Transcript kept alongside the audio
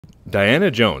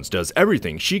Diana Jones does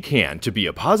everything she can to be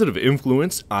a positive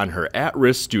influence on her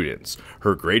at-risk students.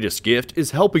 Her greatest gift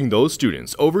is helping those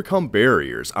students overcome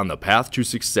barriers on the path to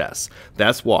success.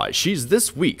 That's why she's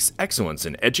this week's Excellence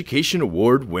in Education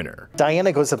Award winner.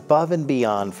 Diana goes above and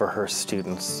beyond for her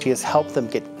students. She has helped them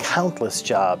get countless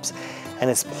jobs and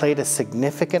has played a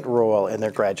significant role in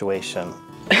their graduation.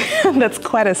 That's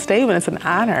quite a statement. It's an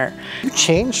honor. You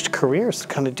changed careers to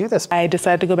kind of do this. I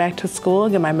decided to go back to school,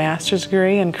 get my master's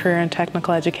degree in career and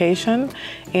technical education,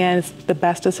 and it's the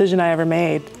best decision I ever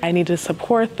made. I need to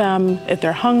support them. If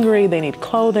they're hungry, they need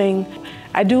clothing.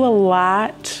 I do a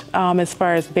lot as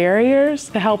far as barriers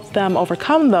to help them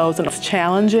overcome those, and it's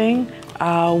challenging.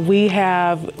 We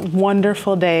have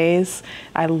wonderful days.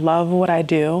 I love what I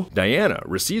do. Diana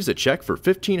receives a check for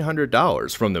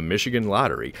 $1,500 from the Michigan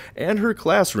Lottery, and her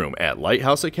classroom at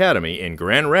Lighthouse Academy in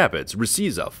Grand Rapids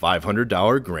receives a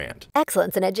 $500 grant.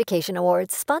 Excellence in Education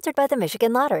Awards, sponsored by the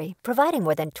Michigan Lottery, providing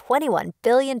more than $21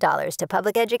 billion to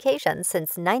public education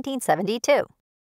since 1972.